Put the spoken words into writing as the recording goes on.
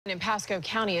In Pasco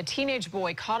County, a teenage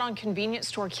boy caught on convenience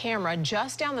store camera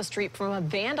just down the street from a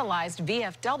vandalized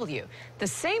VFW. The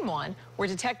same one where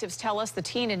detectives tell us the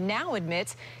teen now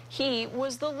admits he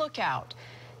was the lookout.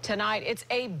 Tonight, it's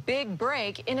a big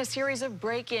break in a series of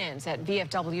break-ins at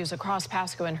VFWs across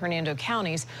Pasco and Hernando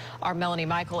counties. Our Melanie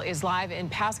Michael is live in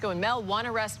Pasco. And Mel, one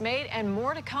arrest made and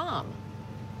more to come.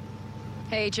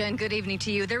 Hey, Jen, good evening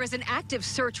to you. There is an active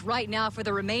search right now for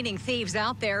the remaining thieves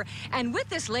out there. And with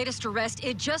this latest arrest,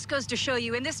 it just goes to show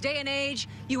you in this day and age,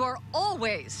 you are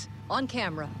always on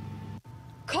camera.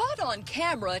 Caught on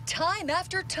camera time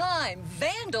after time,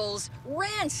 vandals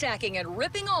ransacking and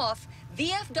ripping off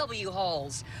VFW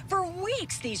halls. For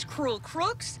weeks, these cruel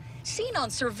crooks seen on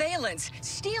surveillance,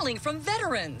 stealing from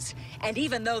veterans. And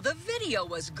even though the video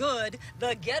was good,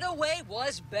 the getaway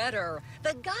was better.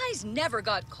 The guys never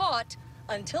got caught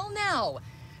until now.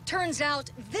 Turns out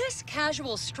this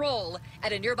casual stroll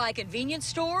at a nearby convenience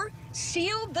store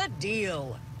sealed the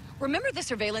deal. Remember the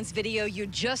surveillance video you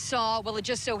just saw? Well, it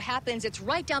just so happens it's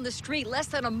right down the street, less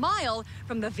than a mile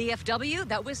from the VFW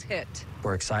that was hit.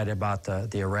 We're excited about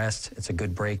the arrest. It's a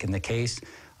good break in the case.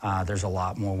 There's a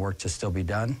lot more work to still be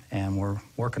done, and we're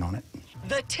working on it.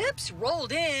 The tips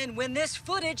rolled in when this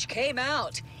footage came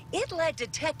out. It led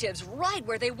detectives right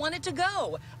where they wanted to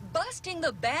go, busting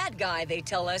the bad guy, they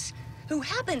tell us, who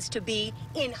happens to be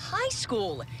in high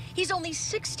school. He's only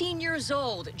 16 years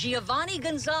old, Giovanni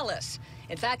Gonzalez.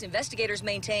 In fact, investigators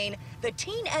maintain the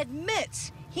teen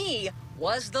admits he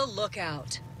was the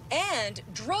lookout and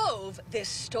drove this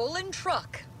stolen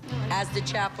truck. As the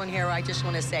chaplain here, I just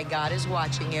want to say God is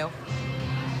watching you,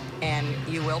 and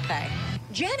you will pay.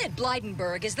 Janet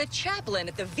Blydenberg is the chaplain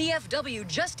at the VFW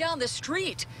just down the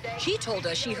street. She told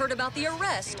us she heard about the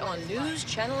arrest on News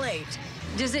Channel 8.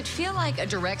 Does it feel like a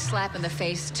direct slap in the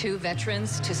face to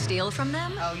veterans to steal from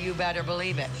them? Oh, you better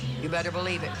believe it. You better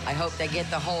believe it. I hope they get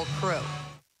the whole crew.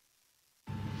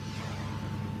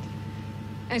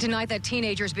 And tonight, that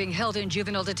teenager is being held in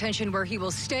juvenile detention where he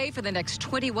will stay for the next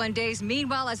 21 days.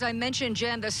 Meanwhile, as I mentioned,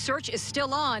 Jen, the search is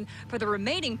still on for the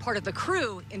remaining part of the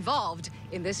crew involved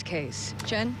in this case.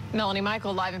 Jen? Melanie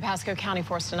Michael live in Pasco County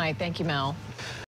for us tonight. Thank you, Mel.